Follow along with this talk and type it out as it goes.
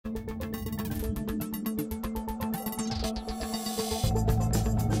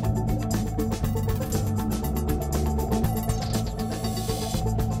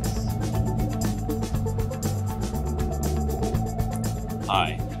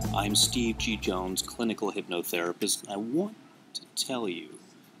Hi, I'm Steve G. Jones, clinical hypnotherapist, and I want to tell you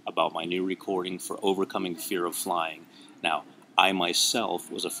about my new recording for overcoming fear of flying. Now, I myself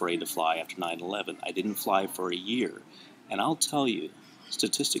was afraid to fly after 9/11. I didn't fly for a year, and I'll tell you,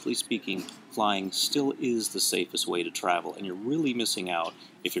 statistically speaking, flying still is the safest way to travel, and you're really missing out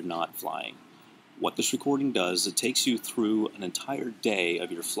if you're not flying. What this recording does, it takes you through an entire day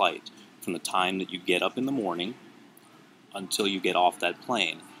of your flight, from the time that you get up in the morning until you get off that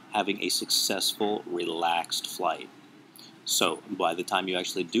plane, having a successful, relaxed flight. So, by the time you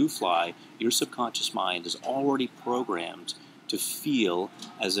actually do fly, your subconscious mind is already programmed to feel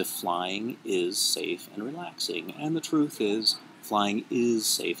as if flying is safe and relaxing. And the truth is, flying is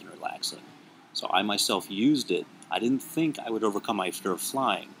safe and relaxing. So I myself used it. I didn't think I would overcome my fear of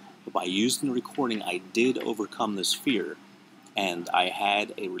flying, but by using the recording, I did overcome this fear, and I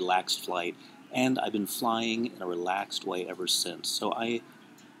had a relaxed flight, and I've been flying in a relaxed way ever since. So I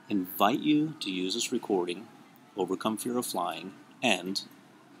invite you to use this recording, overcome fear of flying, and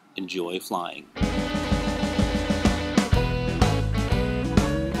enjoy flying.